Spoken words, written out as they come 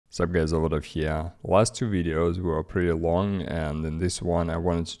Sup guys, over here. Last two videos were pretty long, and in this one I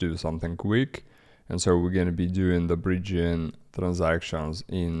wanted to do something quick, and so we're gonna be doing the bridging transactions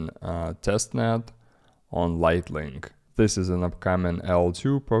in Testnet on LightLink. This is an upcoming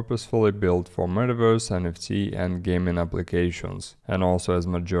L2 purposefully built for Metaverse, NFT and gaming applications. And also, as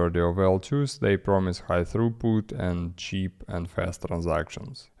majority of L2s, they promise high throughput and cheap and fast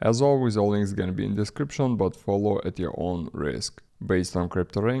transactions. As always, all links gonna be in description, but follow at your own risk. Based on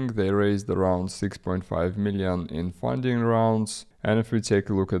CryptoRing, they raised around 6.5 million in funding rounds. And if we take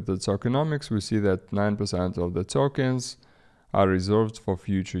a look at the tokenomics, we see that 9% of the tokens are reserved for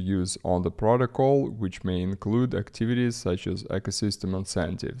future use on the protocol, which may include activities such as ecosystem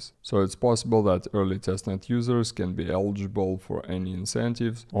incentives. So it's possible that early testnet users can be eligible for any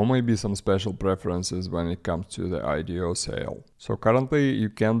incentives, or maybe some special preferences when it comes to the IDO sale. So currently you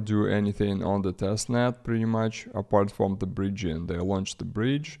can't do anything on the testnet pretty much apart from the bridging. They launched the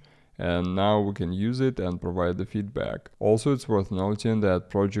bridge, and now we can use it and provide the feedback. Also, it's worth noting that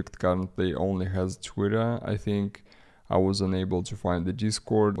project currently only has Twitter. I think I was unable to find the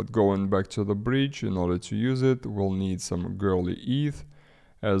Discord, but going back to the bridge, in order to use it, we'll need some Goerli Eth.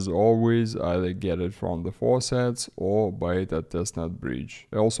 As always, either get it from the faucets or buy it at Testnet Bridge.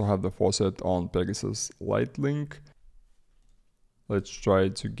 They also have the faucet on Pegasus LightLink. Let's try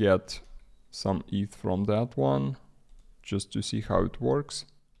to get some ETH from that one, just to see how it works.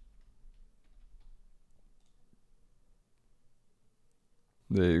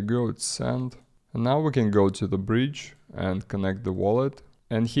 There you go, it's sent. And now we can go to the bridge and connect the wallet.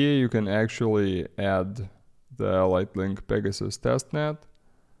 And here you can actually add the LightLink Pegasus testnet,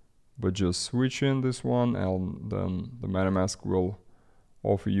 but just switch in this one, and then the MetaMask will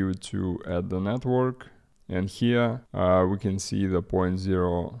offer you to add the network. And here we can see the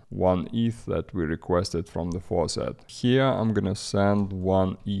 0.01 ETH that we requested from the faucet. Here I'm gonna send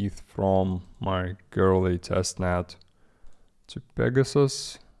 1 ETH from my Goerli testnet to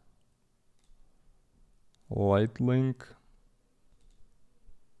Pegasus LightLink,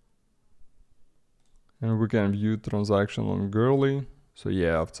 and we can view transaction on Goerli. So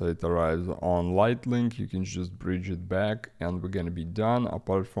yeah, after it arrives on LightLink, you can just bridge it back and we're gonna be done,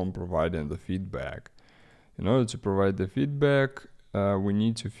 apart from providing the feedback. In order to provide the feedback, we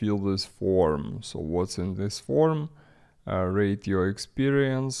need to fill this form. So what's in this form? Rate your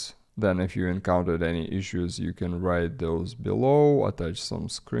experience. Then if you encountered any issues, you can write those below, attach some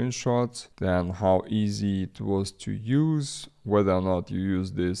screenshots, then how easy it was to use, whether or not you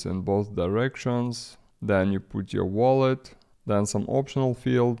use this in both directions, then you put your wallet, then some optional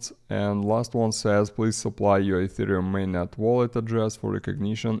fields, and last one says please supply your Ethereum mainnet wallet address for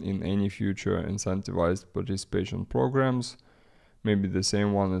recognition in any future incentivized participation programs. Maybe the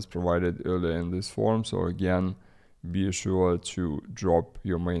same one is provided earlier in this form, so again, be sure to drop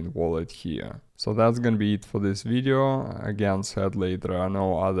your main wallet here. So that's gonna be it for this video. Again, sadly there are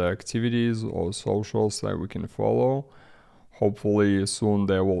no other activities or socials that we can follow. Hopefully soon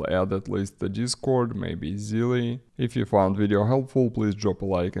they will add at least the Discord, maybe Zilly. If you found video helpful, please drop a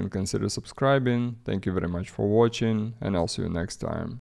like and consider subscribing. Thank you very much for watching, and I'll see you next time.